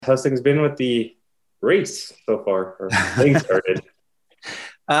How's things been with the race so far, or getting started?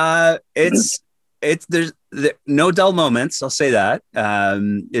 It's no dull moments. I'll say that.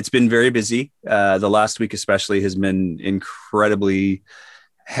 It's been very busy. The last week especially has been incredibly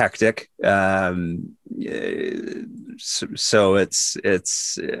hectic. So it's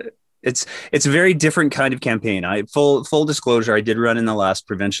a very different kind of campaign. I full disclosure, I did run in the last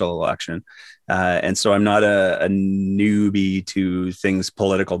provincial election, and so I'm not a newbie to things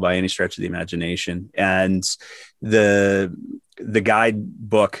political by any stretch of the imagination. And the the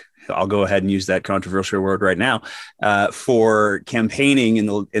guidebook, I'll go ahead and use that controversial word right now, for campaigning in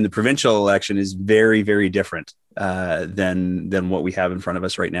the provincial election is very, very different than what we have in front of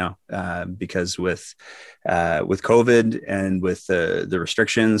us right now, because with COVID and with the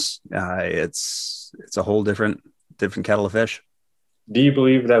restrictions, it's a whole different kettle of fish. Do you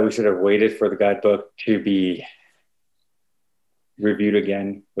believe that we should have waited for the guidebook to be reviewed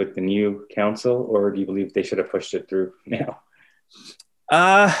again with the new council, or do you believe they should have pushed it through now?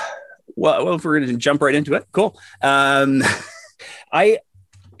 Uh, well, if we're going to jump right into it, cool. I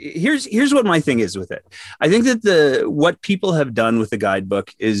here's what my thing is with it. I think that what people have done with the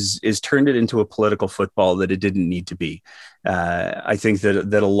guidebook is turned it into a political football that it didn't need to be. I think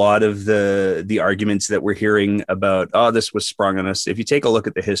that a lot of the arguments that we're hearing about, oh, this was sprung on us. If you take a look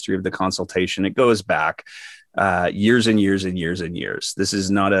at the history of the consultation, it goes back years and years and years and years. This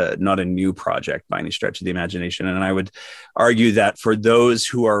is not a new project by any stretch of the imagination. And I would argue that for those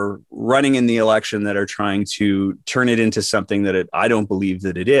who are running in the election that are trying to turn it into something that I don't believe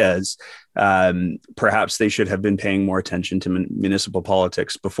that it is, perhaps they should have been paying more attention to municipal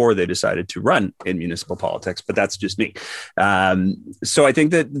politics before they decided to run in municipal politics. But that's just me. So I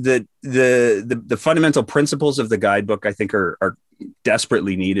think that the fundamental principles of the guidebook, I think, are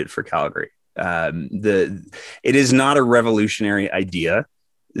desperately needed for Calgary. It is not a revolutionary idea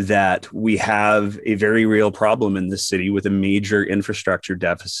that we have a very real problem in this city with a major infrastructure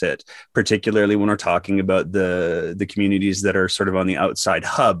deficit, particularly when we're talking about the communities that are sort of on the outside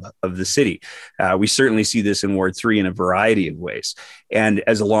hub of the city. We certainly see this in Ward 3 in a variety of ways. And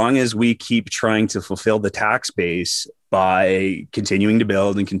as long as we keep trying to fulfill the tax base by continuing to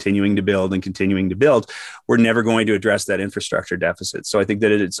build and continuing to build and continuing to build, we're never going to address that infrastructure deficit. So I think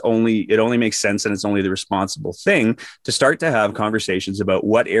that it only makes sense, and it's only the responsible thing to start to have conversations about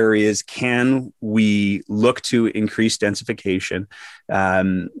what areas can we look to increase densification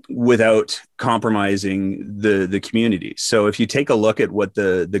without compromising the community. So if you take a look at what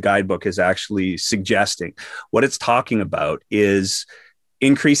the guidebook is actually suggesting, what it's talking about is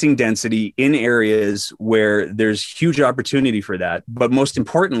increasing density in areas where there's huge opportunity for that, but most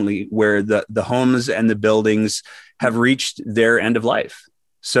importantly, where the homes and the buildings have reached their end of life.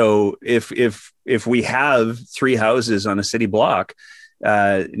 So if we have 3 houses on a city block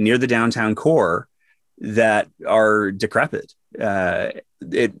near the downtown core that are decrepit,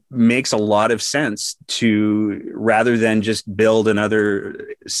 it makes a lot of sense to, rather than just build another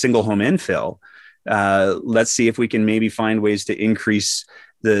single home infill, let's see if we can maybe find ways to increase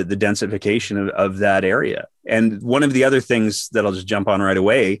the densification of that area. And one of the other things that I'll just jump on right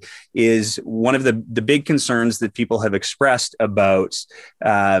away is one of the big concerns that people have expressed about,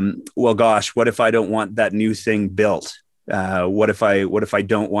 well, gosh, what if I don't want that new thing built? What if I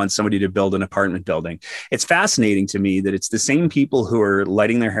don't want somebody to build an apartment building? It's fascinating to me that it's the same people who are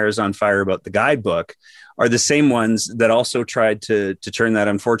lighting their hairs on fire about the guidebook are the same ones that also tried to turn that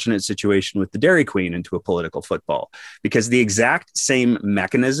unfortunate situation with the Dairy Queen into a political football, because the exact same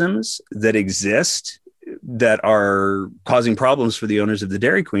mechanisms that exist that are causing problems for the owners of the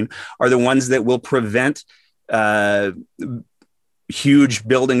Dairy Queen are the ones that will prevent huge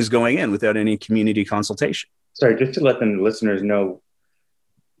buildings going in without any community consultation. Sorry, just to let the listeners know,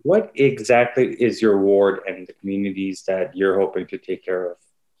 what exactly is your ward and the communities that you're hoping to take care of?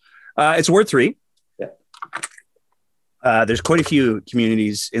 It's Ward 3. Yeah. There's quite a few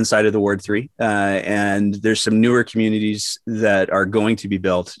communities inside of the Ward 3, and there's some newer communities that are going to be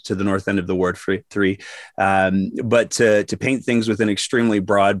built to the north end of the Ward 3. But to paint things with an extremely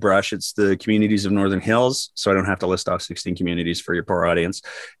broad brush, it's the communities of Northern Hills. So I don't have to list off 16 communities for your poor audience.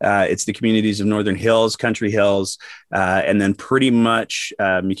 It's the communities of Northern Hills, Country Hills, and then pretty much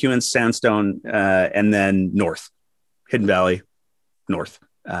McEwen, Sandstone, and then north, Hidden Valley, north.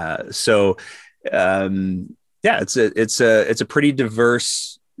 Yeah, it's a pretty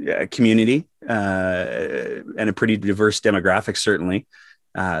diverse community and a pretty diverse demographic, certainly.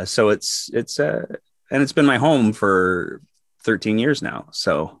 So and it's been my home for 13 years now.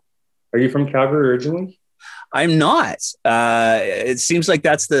 So, are you from Calgary originally? I'm not. It seems like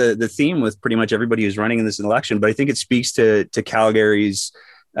that's the theme with pretty much everybody who's running in this election. But I think it speaks to Calgary's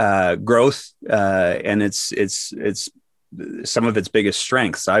growth, and it's some of its biggest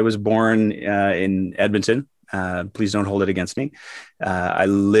strengths. I was born in Edmonton. Please don't hold it against me. I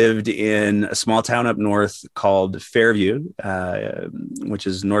lived in a small town up north called Fairview, which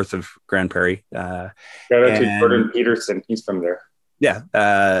is north of Grand Prairie. Shout out to Jordan Peterson. He's from there. Yeah.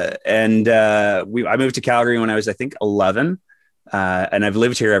 I moved to Calgary when I was, I think, 11. And I've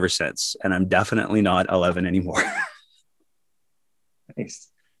lived here ever since. And I'm definitely not 11 anymore. Nice.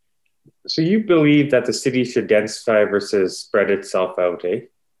 So you believe that the city should densify versus spread itself out, eh?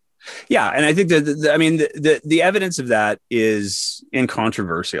 Yeah, and I think that the evidence of that is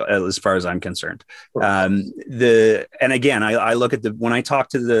incontroversial as far as I'm concerned. And again, I look at when I talk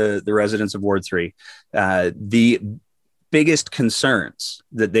to the residents of Ward 3, the biggest concerns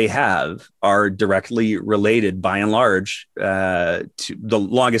that they have are directly related, by and large, to the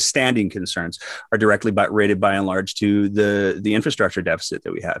longest standing concerns are directly rated, by and large, to the infrastructure deficit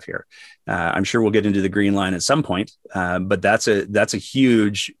that we have here. I'm sure we'll get into the Green Line at some point, but that's a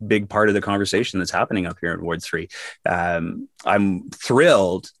huge, big part of the conversation that's happening up here in Ward 3. I'm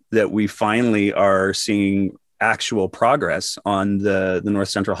thrilled that we finally are seeing actual progress on the North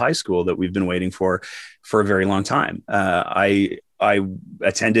Central High School that we've been waiting for a very long time. I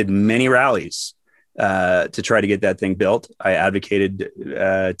attended many rallies to try to get that thing built. I advocated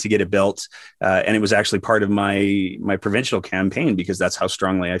to get it built, and it was actually part of my provincial campaign, because that's how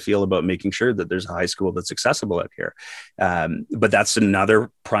strongly I feel about making sure that there's a high school that's accessible up here. But that's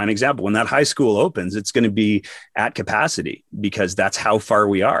another prime example. When that high school opens, it's going to be at capacity, because that's how far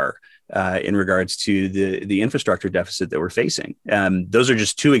we are in regards to the infrastructure deficit that we're facing. Those are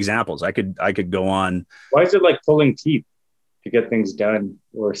just two examples. I could go on. Why is it like pulling teeth to get things done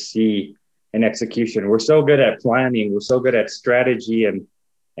or see an execution? We're so good at planning. We're so good at strategy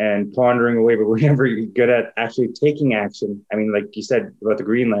and pondering away, but we're never good at actually taking action. I mean, like you said about the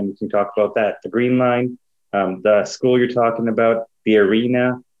Green Line, we can talk about that. The Green Line, the school you're talking about, the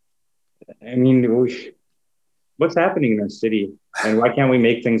arena. I mean, what's happening in our city, and why can't we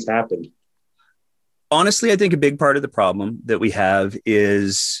make things happen? Honestly, I think a big part of the problem that we have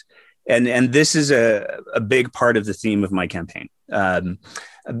is, and this is a big part of the theme of my campaign.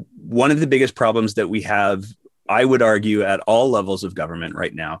 One of the biggest problems that we have, I would argue, at all levels of government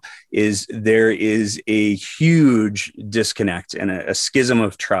right now, is there is a huge disconnect and a schism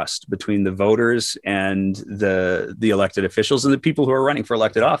of trust between the voters and the elected officials and the people who are running for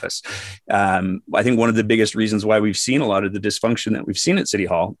elected office. I think one of the biggest reasons why we've seen a lot of the dysfunction that we've seen at City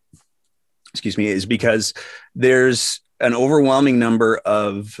Hall, is because there's an overwhelming number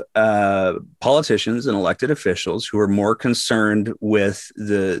of politicians and elected officials who are more concerned with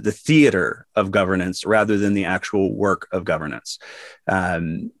the theater of governance rather than the actual work of governance. I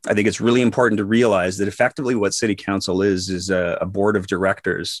think it's really important to realize that effectively what City Council is a board of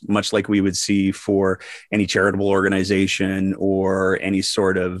directors, much like we would see for any charitable organization or any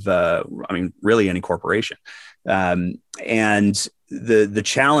sort of, really any corporation. And the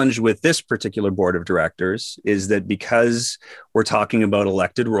challenge with this particular board of directors is that because we're talking about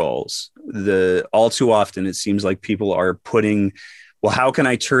elected roles, all too often it seems like people are putting, well, how can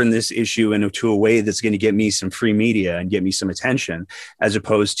I turn this issue into a way that's going to get me some free media and get me some attention, as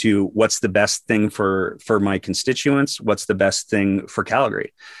opposed to what's the best thing for my constituents, what's the best thing for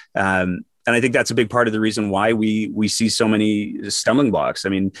Calgary. And I think that's a big part of the reason why we see so many stumbling blocks. I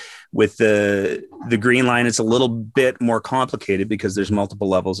mean, with the Green Line, it's a little bit more complicated because there's multiple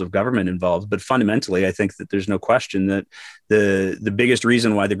levels of government involved. But fundamentally, I think that there's no question that the biggest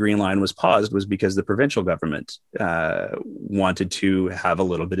reason why the Green Line was paused was because the provincial government wanted to have a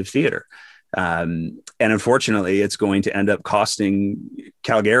little bit of theater. And unfortunately, it's going to end up costing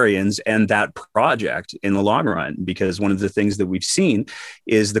Calgarians and that project in the long run, because one of the things that we've seen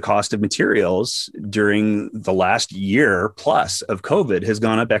is the cost of materials during the last year plus of COVID has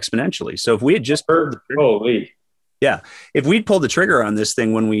gone up exponentially. So if we had just if we'd pulled the trigger on this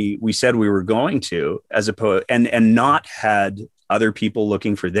thing when we said we were going to, as opposed and not had other people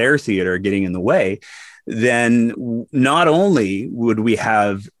looking for their theater getting in the way, then not only would we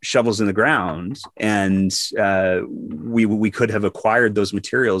have shovels in the ground and we could have acquired those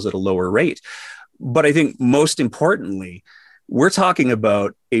materials at a lower rate, but I think most importantly, we're talking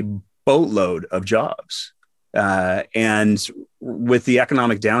about a boatload of jobs. And with the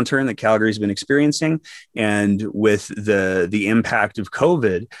economic downturn that Calgary's been experiencing, and with the impact of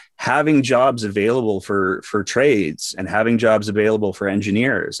COVID, having jobs available for trades, and having jobs available for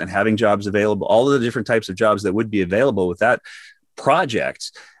engineers, and having jobs available, all of the different types of jobs that would be available with that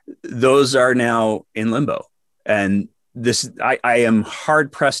project, those are now in limbo. And I am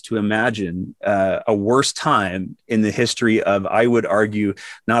hard pressed to imagine a worse time in the history of, I would argue,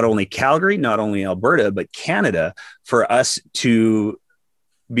 not only Calgary, not only Alberta, but Canada, for us to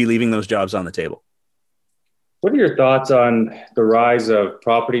be leaving those jobs on the table. What are your thoughts on the rise of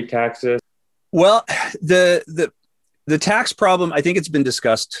property taxes? Well, the tax problem, I think it's been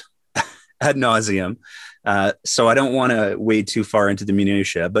discussed ad nauseum. So I don't want to wade too far into the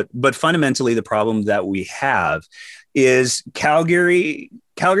minutiae, but fundamentally the problem that we have is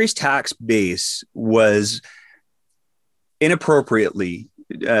Calgary's tax base was inappropriately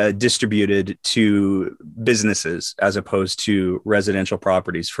distributed to businesses as opposed to residential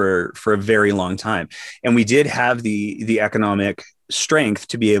properties for a very long time. And we did have the economic strength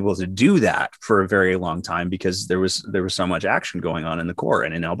to be able to do that for a very long time because there was so much action going on in the core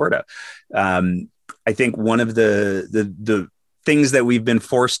and in Alberta. I think one of the things that we've been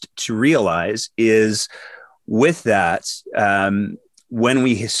forced to realize is with that, when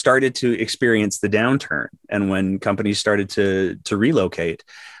we started to experience the downturn and when companies started to relocate,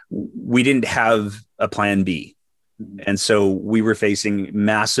 we didn't have a plan B. And so we were facing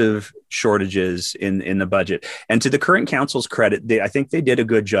massive shortages in the budget. And to the current council's credit, I think they did a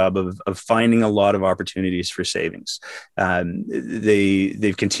good job of finding a lot of opportunities for savings.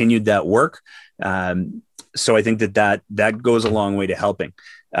 They've continued that work. So I think that goes a long way to helping.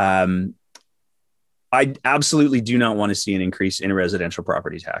 I absolutely do not want to see an increase in residential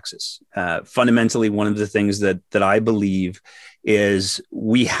property taxes. Fundamentally, one of the things that I believe is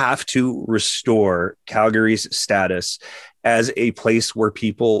we have to restore Calgary's status as a place where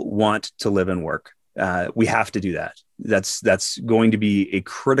people want to live and work. We have to do that. That's going to be a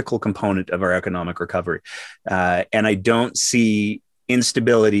critical component of our economic recovery. And I don't see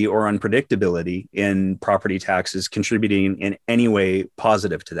instability or unpredictability in property taxes contributing in any way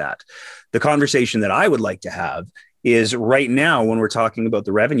positive to that. The conversation that I would like to have is right now, when we're talking about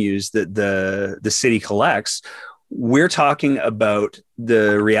the revenues that the city collects, we're talking about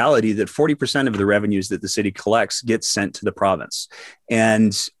the reality that 40% of the revenues that the city collects get sent to the province.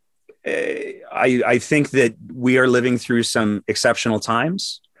 And I think that we are living through some exceptional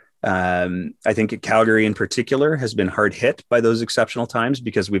times. I think Calgary in particular has been hard hit by those exceptional times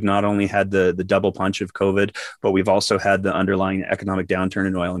because we've not only had the double punch of COVID, but we've also had the underlying economic downturn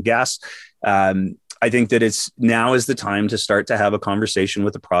in oil and gas. I think that now is the time to start to have a conversation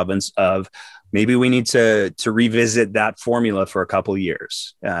with the province of maybe we need to revisit that formula for a couple of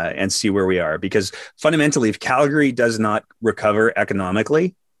years and see where we are. Because fundamentally, if Calgary does not recover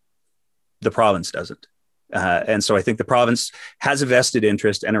economically, the province doesn't. And so I think the province has a vested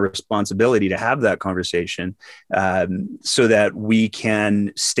interest and a responsibility to have that conversation so that we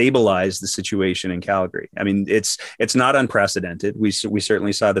can stabilize the situation in Calgary. I mean, it's not unprecedented. We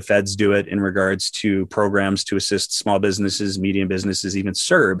certainly saw the feds do it in regards to programs to assist small businesses, medium businesses, even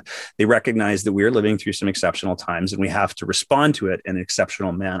CERB. They recognize that we're living through some exceptional times and we have to respond to it in an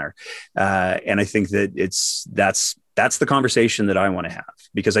exceptional manner. And I think that that's the conversation that I want to have,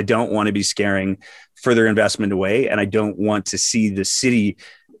 because I don't want to be scaring further investment away. And I don't want to see the city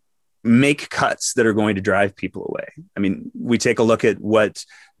make cuts that are going to drive people away. I mean, we take a look at what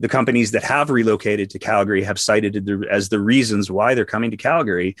the companies that have relocated to Calgary have cited as the reasons why they're coming to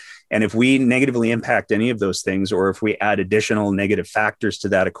Calgary. And if we negatively impact any of those things, or if we add additional negative factors to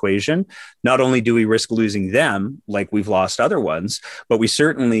that equation, not only do we risk losing them like we've lost other ones, but we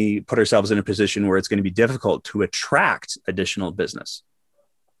certainly put ourselves in a position where it's going to be difficult to attract additional business.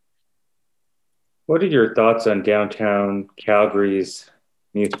 What are your thoughts on downtown Calgary's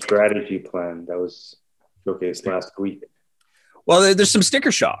new strategy plan that was showcased last week? Well, there's some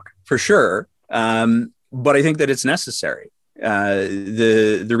sticker shock for sure, but I think that it's necessary.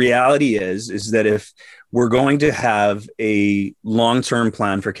 The reality is that if we're going to have a long-term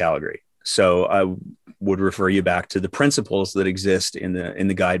plan for Calgary, so I would refer you back to the principles that exist in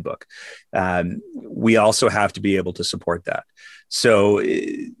the guidebook. We also have to be able to support that. So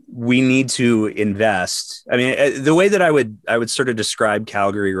we need to invest. I mean, the way that I would sort of describe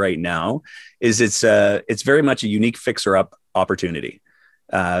Calgary right now is it's very much a unique fixer-up opportunity.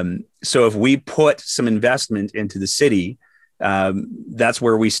 So if we put some investment into the city, that's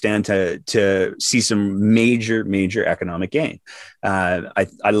where we stand to see some major economic gain. I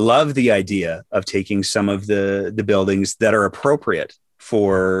love the idea of taking some of the buildings that are appropriate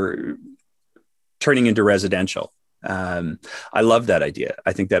for turning into residential. I love that idea.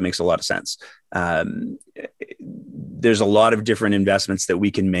 I think that makes a lot of sense. There's a lot of different investments that we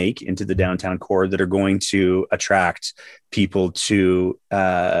can make into the downtown core that are going to attract people to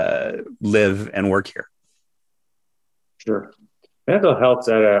live and work here. Sure. Mental health's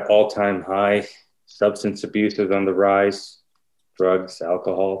at an all-time high. substance abuse is on the rise, drugs,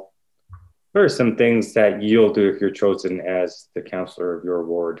 alcohol. What are some things that you'll do if you're chosen as the councillor of your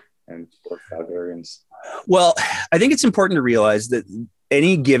ward and for Calgarians? Well, I think it's important to realize that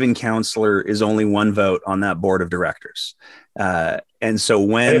any given councillor is only one vote on that board of directors. And so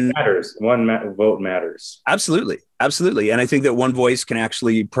when it matters, vote matters. Absolutely. And I think that one voice can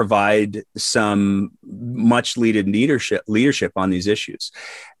actually provide some much needed leadership on these issues.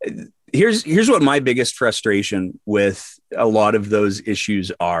 Here's what my biggest frustration with a lot of those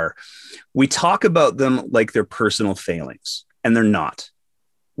issues are. We talk about them like they're personal failings, and they're not.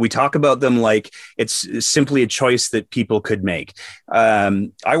 We talk about them like it's simply a choice that people could make.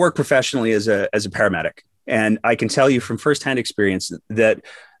 I work professionally as a paramedic, and I can tell you from firsthand experience that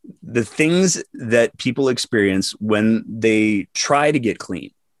the things that people experience when they try to get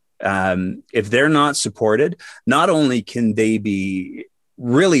clean, if they're not supported, not only can they be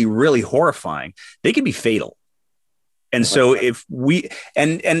really, really horrifying, they can be fatal. And so if we,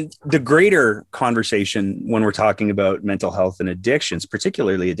 and the greater conversation when we're talking about mental health and addictions,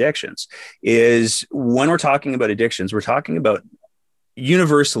 particularly addictions, is when we're talking about addictions, we're talking about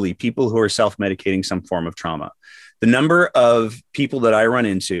universally people who are self-medicating some form of trauma. The number of people that I run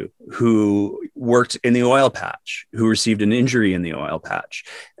into who worked in the oil patch, who received an injury in the oil patch,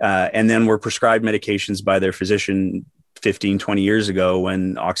 and then were prescribed medications by their physician 15, 20 years ago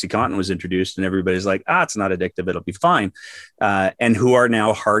when OxyContin was introduced and everybody's like, it's not addictive, it'll be fine. And who are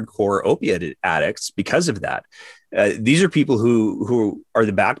now hardcore opiate addicts because of that. These are people who are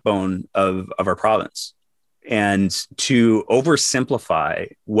the backbone of our province. And to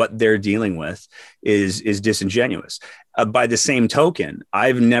oversimplify what they're dealing with is disingenuous. By the same token,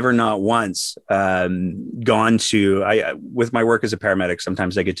 I've never not once gone to, with my work as a paramedic,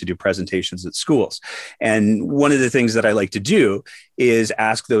 sometimes I get to do presentations at schools. And one of the things that I like to do is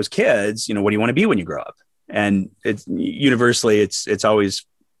ask those kids, what do you want to be when you grow up? And it's universally, it's always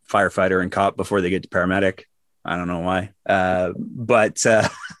firefighter and cop before they get to paramedic. I don't know why. But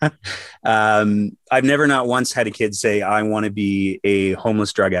I've never not once had a kid say, I want to be a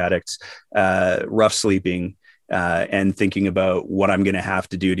homeless drug addict, rough sleeping, and thinking about what I'm going to have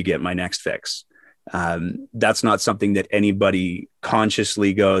to do to get my next fix. That's not something that anybody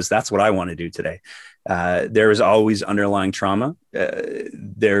consciously goes, that's what I want to do today. There is always underlying trauma.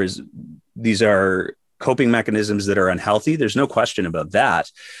 These are coping mechanisms that are unhealthy. There's no question about that.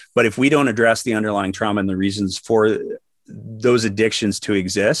 But if we don't address the underlying trauma and the reasons for those addictions to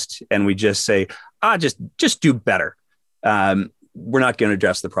exist, and we just say, just do better, we're not going to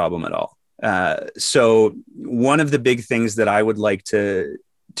address the problem at all. So one of the big things that I would like to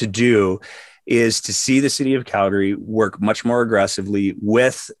do is to see the city of Calgary work much more aggressively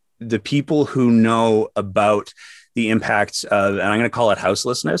with the people who know about the impacts of, and I'm going to call it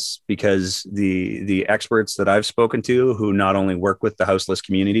houselessness, because the experts that I've spoken to who not only work with the houseless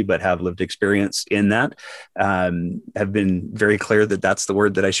community, but have lived experience in that, have been very clear that that's the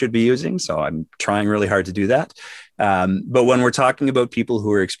word that I should be using. So I'm trying really hard to do that. But when we're talking about people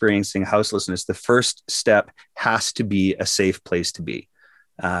who are experiencing houselessness, the first step has to be a safe place to be.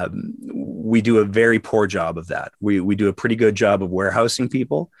 We do a very poor job of that. We do a pretty good job of warehousing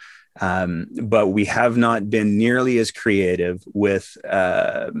people. But we have not been nearly as creative with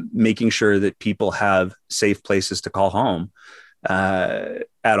making sure that people have safe places to call home at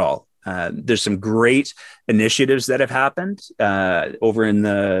all. There's some great initiatives that have happened over in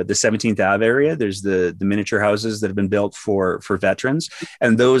the 17th Ave area. There's the miniature houses that have been built for veterans,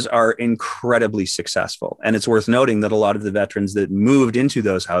 and those are incredibly successful. And it's worth noting that a lot of the veterans that moved into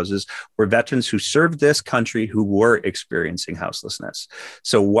those houses were veterans who served this country who were experiencing houselessness.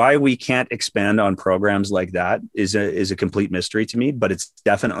 So why we can't expand on programs like that is a complete mystery to me, but it's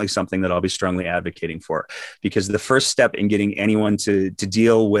definitely something that I'll be strongly advocating for, because the first step in getting anyone to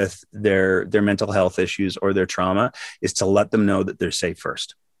deal with their mental health issues or their trauma is to let them know that they're safe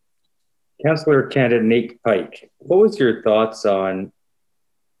first. Councillor candidate Nate Pike, what was your thoughts on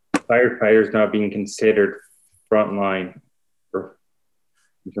firefighters not being considered frontline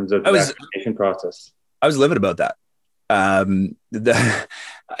in terms of the vaccination process? I was livid about that. To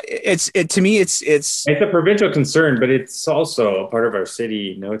me, it's a provincial concern, but it's also a part of our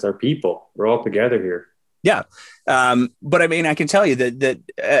city. It's our people. We're all together here. Yeah. But I mean, I can tell you that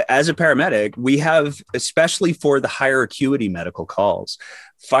as a paramedic, we have, especially for the higher acuity medical calls,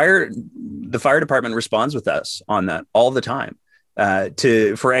 the fire department responds with us on that all the time.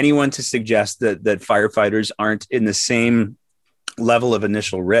 For anyone to suggest that firefighters aren't in the same level of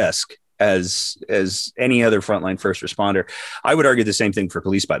initial risk as any other frontline first responder, I would argue the same thing for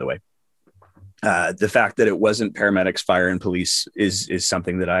police, by the way. The fact that it wasn't paramedics, fire, and police is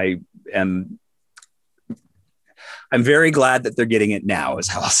something that I am I'm very glad that they're getting it now, is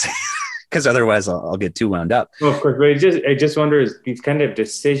how I'll say, because otherwise I'll get too wound up. Well, of course, but I just wonder is these kind of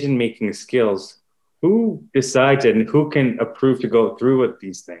decision-making skills, who decides it and who can approve to go through with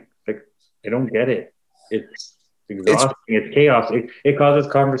these things? Like, I don't get it. It's exhausting. It's chaos. It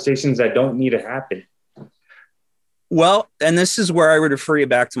causes conversations that don't need to happen. Well, and this is where I would refer you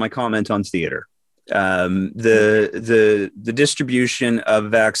back to my comment on theater. The distribution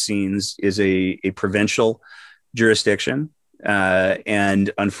of vaccines is a provincial jurisdiction.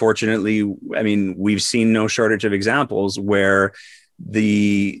 And unfortunately, I mean, we've seen no shortage of examples where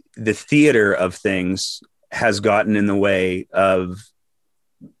the theater of things has gotten in the way of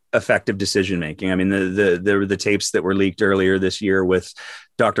effective decision making. I mean, the tapes that were leaked earlier this year with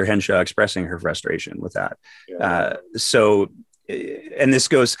Dr. Henshaw expressing her frustration with that. Yeah. And this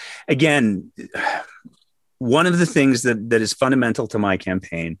goes again. One of the things that is fundamental to my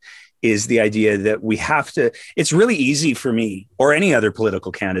campaign is the idea that we have to. It's really easy for me or any other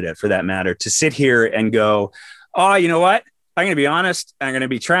political candidate, for that matter, to sit here and go, "Oh, you know what? I'm going to be honest. I'm going to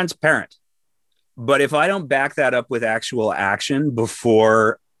be transparent." But if I don't back that up with actual action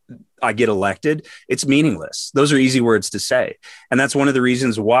before I get elected, it's meaningless. Those are easy words to say. And that's one of the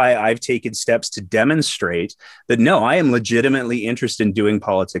reasons why I've taken steps to demonstrate that, no, I am legitimately interested in doing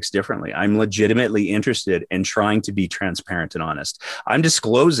politics differently. I'm legitimately interested in trying to be transparent and honest. I'm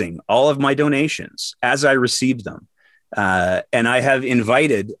disclosing all of my donations as I receive them. And I have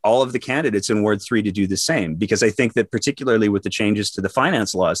invited all of the candidates in Ward 3 to do the same, because I think that particularly with the changes to the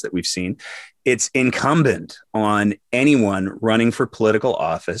finance laws that we've seen, it's incumbent on anyone running for political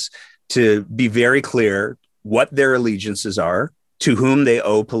office to be very clear what their allegiances are, to whom they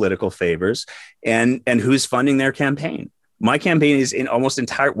owe political favors, and who's funding their campaign. My campaign is it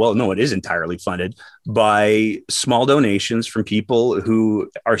is entirely funded by small donations from people who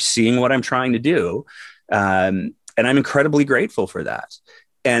are seeing what I'm trying to do. And I'm incredibly grateful for that.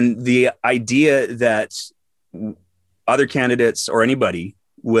 And the idea that other candidates or anybody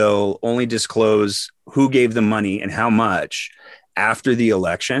will only disclose who gave them money and how much after the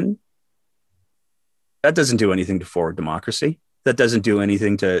election, that doesn't do anything to forward democracy. That doesn't do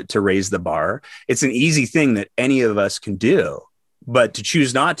anything to raise the bar. It's an easy thing that any of us can do, but to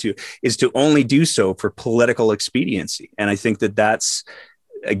choose not to is to only do so for political expediency. And I think that that's,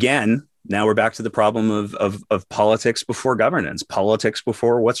 again, now we're back to the problem of politics before governance, politics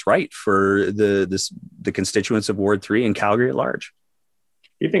before what's right for the constituents of Ward 3 and Calgary at large.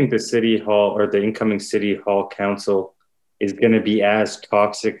 Do you think the city hall or the incoming city hall council is going to be as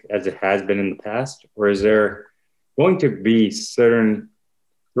toxic as it has been in the past? Or is there going to be certain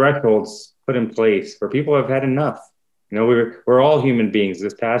thresholds put in place where people have had enough? You know, we're all human beings.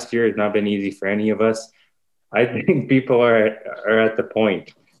 This past year has not been easy for any of us. I think people are at the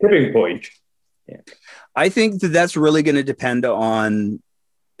tipping point. Yeah. I think that that's really going to depend on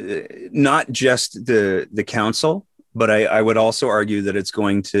not just the council, but I would also argue that it's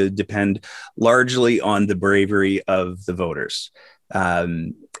going to depend largely on the bravery of the voters.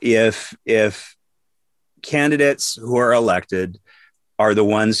 If candidates who are elected are the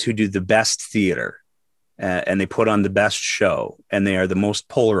ones who do the best theater and they put on the best show and they are the most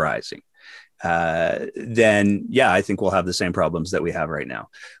polarizing, then yeah, I think we'll have the same problems that we have right now.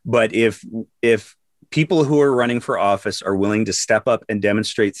 But if people who are running for office are willing to step up and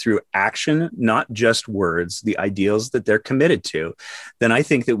demonstrate through action, not just words, the ideals that they're committed to, then I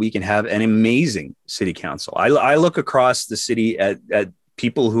think that we can have an amazing city council. I look across the city at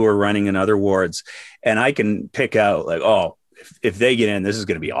people who are running in other wards, and I can pick out like, oh, if they get in, this is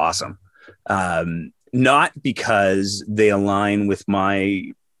going to be awesome. Not because they align with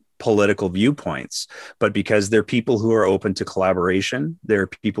my political viewpoints, but because they're people who are open to collaboration. They're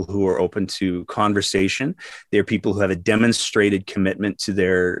people who are open to conversation. They're people who have a demonstrated commitment to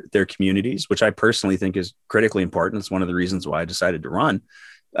their communities, which I personally think is critically important. It's one of the reasons why I decided to run.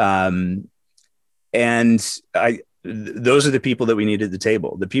 Those are the people that we need at the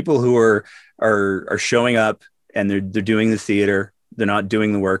table. The people who are showing up and they're doing the theater. They're not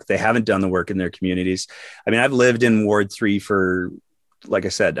doing the work. They haven't done the work in their communities. I mean, I've lived in Ward 3 for, like I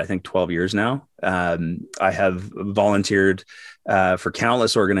said, I think 12 years now. I have volunteered for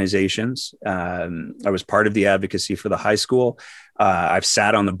countless organizations. I was part of the advocacy for the high school. I've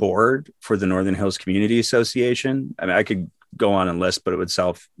sat on the board for the Northern Hills Community Association. I mean, I could go on and list, but it would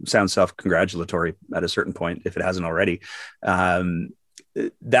sound self-congratulatory at a certain point if it hasn't already.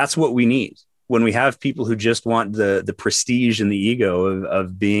 That's what we need. When we have people who just want the prestige and the ego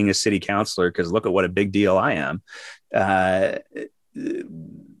of being a city councillor, because look at what a big deal I am,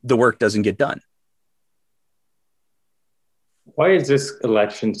 the work doesn't get done. Why is this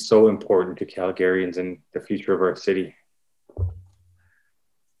election so important to Calgarians and the future of our city?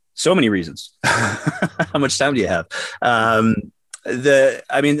 So many reasons. How much time do you have?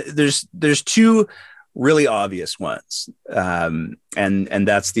 There's two really obvious ones, and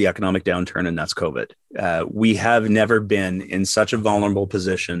that's the economic downturn and that's COVID. We have never been in such a vulnerable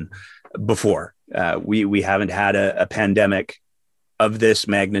position before. We haven't had a pandemic of this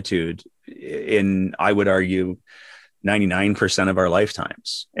magnitude in, I would argue, 99% of our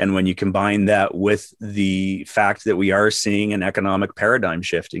lifetimes. And when you combine that with the fact that we are seeing an economic paradigm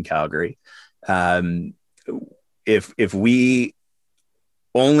shift in Calgary, if we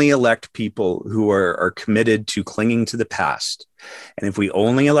only elect people who are committed to clinging to the past, and if we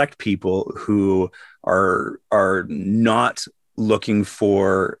only elect people who are not looking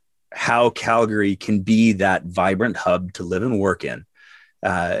for how Calgary can be that vibrant hub to live and work in,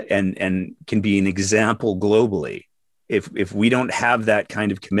 and can be an example globally, if we don't have that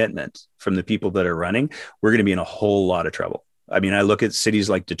kind of commitment from the people that are running, we're going to be in a whole lot of trouble. I mean, I look at cities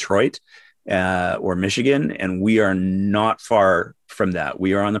like Detroit or Michigan, and we are not far from that.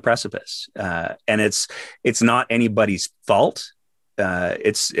 We are on the precipice, and it's not anybody's fault.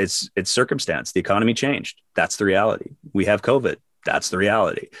 It's circumstance. The economy changed. That's the reality. We have COVID. That's the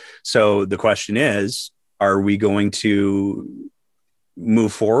reality. So the question is, are we going to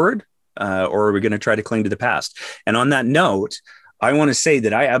move forward? Or are we going to try to cling to the past? And on that note, I want to say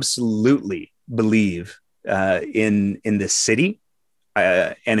that I absolutely believe in this city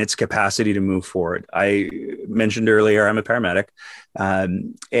and its capacity to move forward. I mentioned earlier, I'm a paramedic,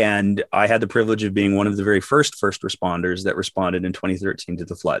 and I had the privilege of being one of the very first responders that responded in 2013 to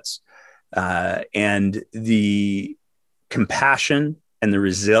the floods. And the compassion and the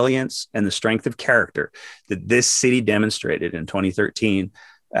resilience and the strength of character that this city demonstrated in 2013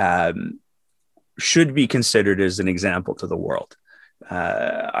 should be considered as an example to the world.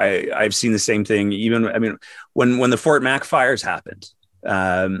 I've seen the same thing. Even, I mean, when the Fort Mac fires happened,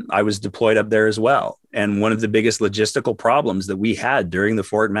 I was deployed up there as well. And one of the biggest logistical problems that we had during the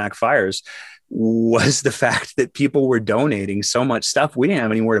Fort Mac fires was the fact that people were donating so much stuff, we didn't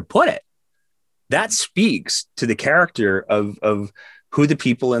have anywhere to put it. That speaks to the character of who the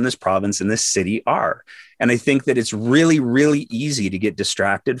people in this province and this city are. And I think that it's really, really easy to get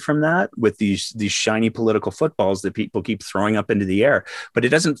distracted from that with these shiny political footballs that people keep throwing up into the air, but it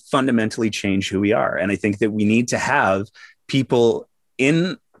doesn't fundamentally change who we are. And I think that we need to have people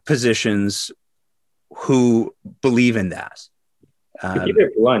in positions who believe in that. To keep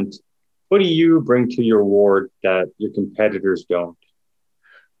it blunt, what do you bring to your ward that your competitors don't?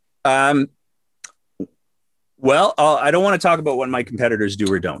 Well, I don't want to talk about what my competitors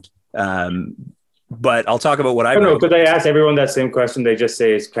do or don't. But I'll talk about what I know, because I ask everyone that same question. They just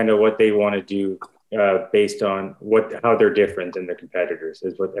say it's kind of what they want to do based on how they're different than their competitors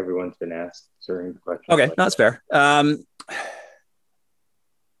is what everyone's been asked during the question. Okay, like that's fair. I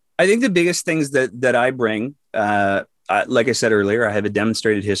think the biggest things that I bring, like I said earlier, I have a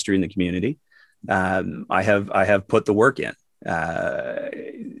demonstrated history in the community. I have put the work in,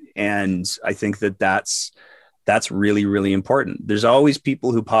 and I think that's really, really important. There's always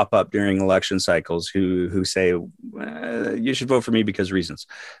people who pop up during election cycles who say, you should vote for me because reasons.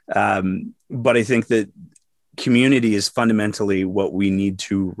 But I think that community is fundamentally what we need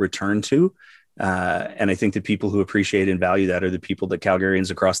to return to. And I think the people who appreciate and value that are the people that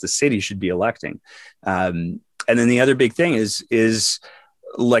Calgarians across the city should be electing. And then the other big thing is,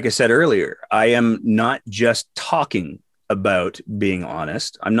 like I said earlier, I am not just talking about being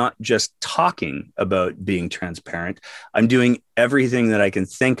honest. I'm not just talking about being transparent. I'm doing everything that I can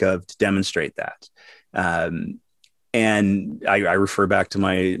think of to demonstrate that. And I refer back to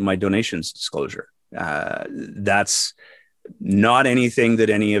my donations disclosure. That's not anything that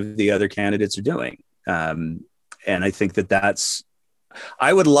any of the other candidates are doing. And I think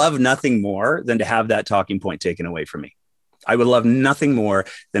I would love nothing more than to have that talking point taken away from me. I would love nothing more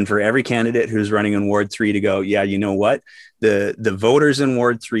than for every candidate who's running in Ward 3 to go, yeah, you know what? The voters in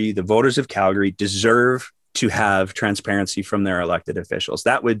Ward 3, the voters of Calgary deserve to have transparency from their elected officials.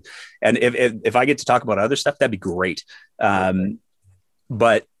 That would, and if I get to talk about other stuff, that'd be great.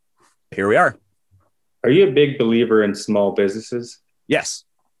 But here we are. Are you a big believer in small businesses? Yes,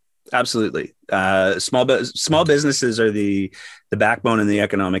 absolutely. Small businesses are the backbone and the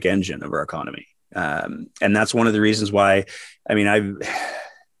economic engine of our economy. And that's one of the reasons why, I mean,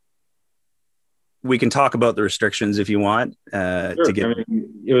 we can talk about the restrictions if you want. Sure. To get. I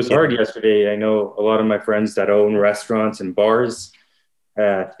mean, it was hard yesterday. I know a lot of my friends that own restaurants and bars,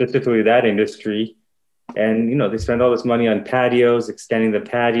 specifically that industry, and they spend all this money on patios, extending the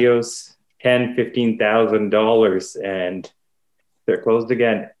patios, $10,000, $15,000, and They're closed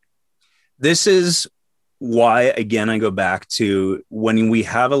again. This is why, again, I go back to when we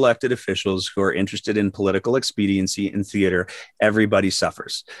have elected officials who are interested in political expediency in theater, everybody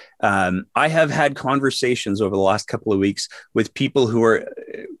suffers. I have had conversations over the last couple of weeks with people who are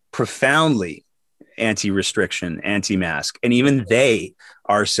profoundly anti-restriction, anti-mask, and even they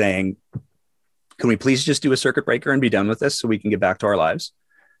are saying, can we please just do a circuit breaker and be done with this so we can get back to our lives?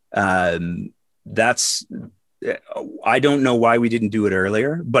 I don't know why we didn't do it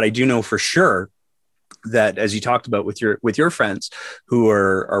earlier, but I do know for sure that, as you talked about with your friends who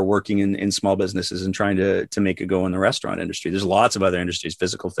are working in small businesses and trying to make a go in the restaurant industry, there's lots of other industries,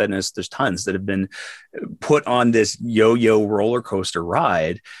 physical fitness, there's tons that have been put on this yo-yo roller coaster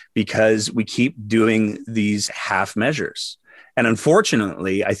ride because we keep doing these half measures. And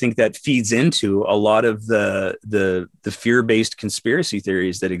unfortunately, I think that feeds into a lot of the fear-based conspiracy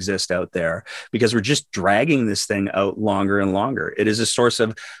theories that exist out there, because we're just dragging this thing out longer and longer. It is a source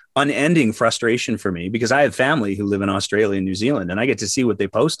of unending frustration for me because I have family who live in Australia and New Zealand, and I get to see what they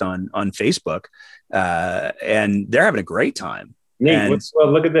post on Facebook, and they're having a great time. Nate, well,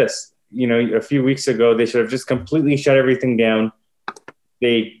 look at this. A few weeks ago, they should have just completely shut everything down.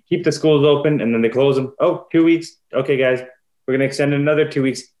 They keep the schools open and then they close them. Oh, 2 weeks. Okay, guys. We're going to extend another 2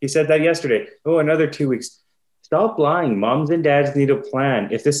 weeks. He said that yesterday. Oh, another 2 weeks. Stop lying. Moms and dads need a plan.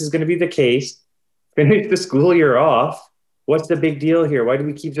 If this is going to be the case, finish the school year off. What's the big deal here? Why do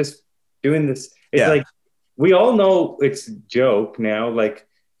we keep just doing this? It's like, we all know it's a joke now. Like,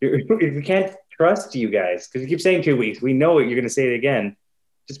 we can't trust you guys because you keep saying 2 weeks. We know it. You're going to say it again.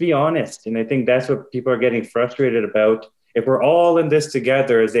 Just be honest. And I think that's what people are getting frustrated about. If we're all in this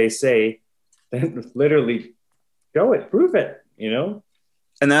together, as they say, then literally show it, prove it,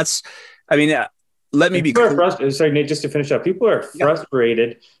 And that's, let me be clear. Sorry, Nate, just to finish up. People are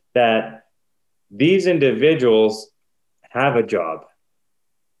frustrated that these individuals have a job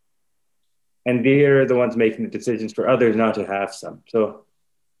and they're the ones making the decisions for others not to have some. So,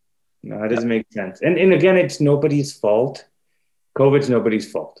 that doesn't make sense. And again, it's nobody's fault. COVID's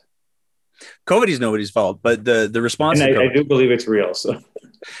nobody's fault. COVID is nobody's fault, but the response. And I do believe it's real. So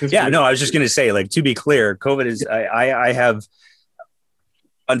I was just going to say, to be clear, COVID is. I have,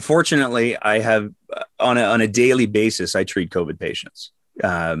 unfortunately, on a daily basis, I treat COVID patients.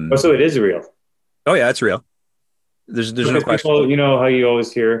 So it is real. Oh yeah, it's real. There's no question. People, how you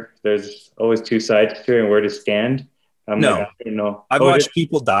always hear there's always two sides to it and where to stand. No, I don't know. I've watched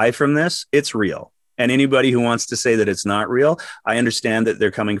people die from this. It's real. And anybody who wants to say that it's not real, I understand that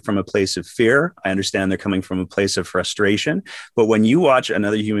they're coming from a place of fear. I understand they're coming from a place of frustration. But when you watch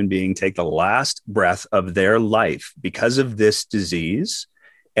another human being take the last breath of their life because of this disease,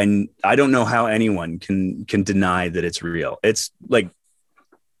 and I don't know how anyone can deny that it's real. It's like,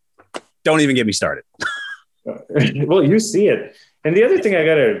 don't even get me started. Well, you see it. And the other thing I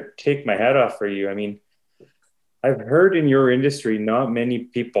got to take my hat off for you. I've heard in your industry, not many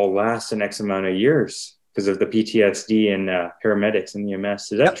people last an X amount of years because of the PTSD and paramedics and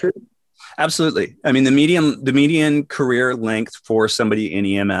EMS. Is that true? Absolutely. The median career length for somebody in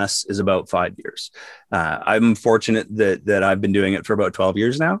EMS is about 5 years. I'm fortunate that I've been doing it for about 12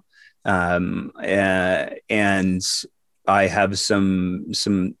 years now. And I have some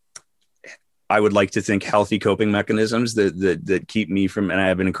I would like to think healthy coping mechanisms that keep me from, and I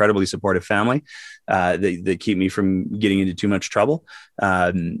have an incredibly supportive family that keep me from getting into too much trouble.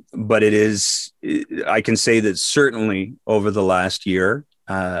 But I can say that certainly over the last year,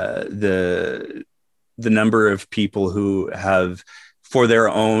 the number of people who have, for their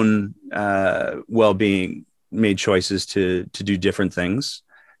own well-being, made choices to do different things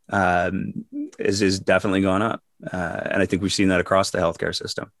is definitely gone up. And I think we've seen that across the healthcare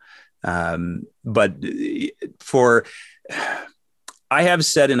system. But I have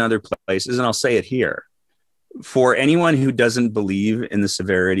said in other places, and I'll say it here, for anyone who doesn't believe in the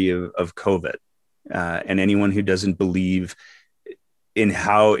severity of COVID, and anyone who doesn't believe in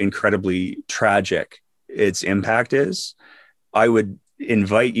how incredibly tragic its impact is, I would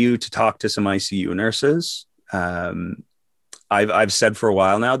invite you to talk to some ICU nurses. I've said for a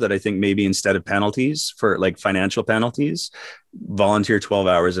while now that I think maybe instead of penalties, for like financial penalties, volunteer 12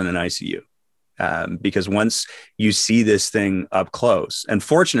 hours in an ICU. Because once you see this thing up close, and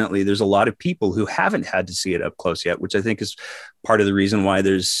fortunately, there's a lot of people who haven't had to see it up close yet, which I think is part of the reason why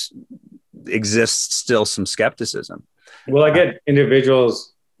exists still some skepticism. Well, I get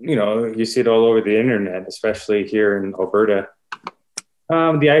individuals, you see it all over the internet, especially here in Alberta. The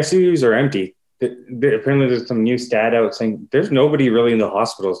ICUs are empty. Apparently there's some new stat out saying there's nobody really in the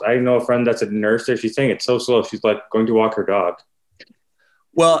hospitals. I know a friend that's a nurse there. She's saying it's so slow. She's like going to walk her dog.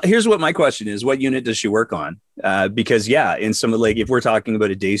 Well, here's what my question is. What unit does she work on? Because yeah, in some, like if we're talking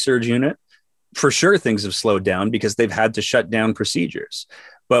about a day surge unit, for sure things have slowed down because they've had to shut down procedures.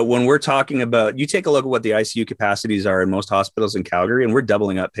 But when we're talking about, you take a look at what the ICU capacities are in most hospitals in Calgary, and we're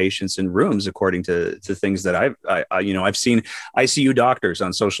doubling up patients in rooms according to things that I've seen ICU doctors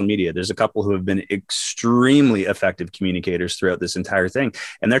on social media. There's a couple who have been extremely effective communicators throughout this entire thing,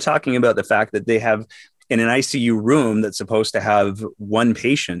 and they're talking about the fact that they have in an ICU room that's supposed to have one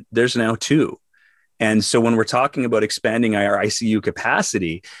patient, there's now two. And so when we're talking about expanding our ICU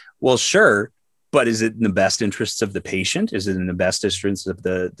capacity, well, sure, but is it in the best interests of the patient? Is it in the best interests of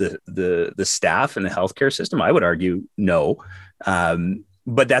the staff and the healthcare system? I would argue no.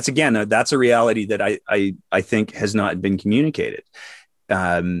 But that's a reality that I think has not been communicated.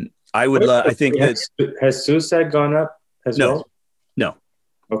 I think has suicide gone up as well? No.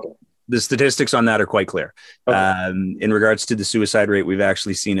 Okay. The statistics on that are quite clear. Okay. In regards to the suicide rate, we've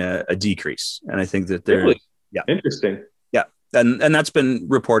actually seen a decrease, and I think that there's really? Yeah, interesting. Yeah, and that's been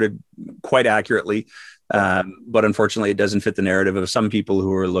reported quite accurately, but unfortunately, it doesn't fit the narrative of some people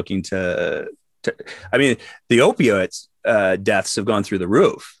who are looking to. I mean, the opioids deaths have gone through the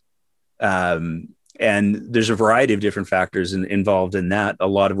roof, and there's a variety of different factors involved in that. A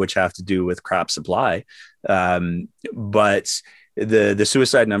lot of which have to do with crop supply, but the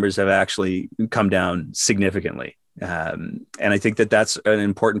suicide numbers have actually come down significantly. And I think that that's an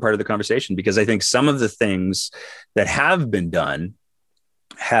important part of the conversation, because I think some of the things that have been done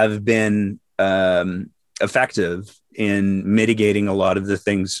have been effective in mitigating a lot of the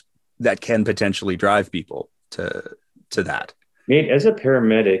things that can potentially drive people to that. Nate, as a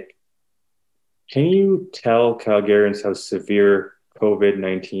paramedic, can you tell Calgarians how severe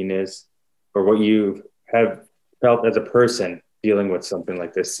COVID-19 is, or what you have felt as a person dealing with something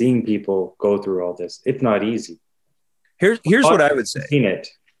like this, seeing people go through all this? It's not easy. Here's what I would say. Seen it.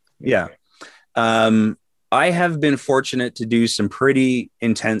 Yeah. I have been fortunate to do some pretty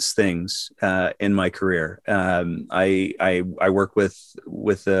intense things in my career. I work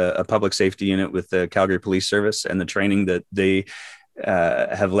with a public safety unit with the Calgary Police Service, and the training that they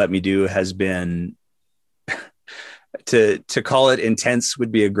have let me do has been to call it intense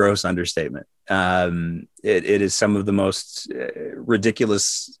would be a gross understatement. It is some of the most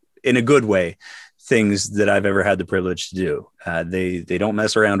ridiculous, in a good way, things that I've ever had the privilege to do. They don't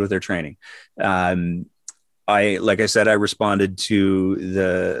mess around with their training. Like I said, I responded to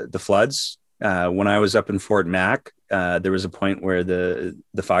the floods. When I was up in Fort Mac, there was a point where the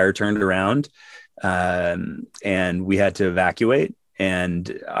fire turned around, and we had to evacuate.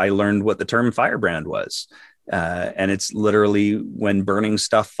 And I learned what the term firebrand was. And it's literally when burning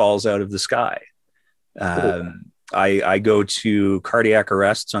stuff falls out of the sky. I go to cardiac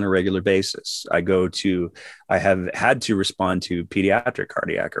arrests on a regular basis. I have had to respond to pediatric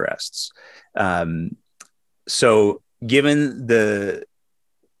cardiac arrests. So given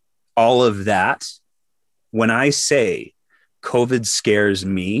all of that, when I say COVID scares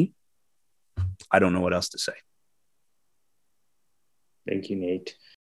me, I don't know what else to say. Thank you, Nate.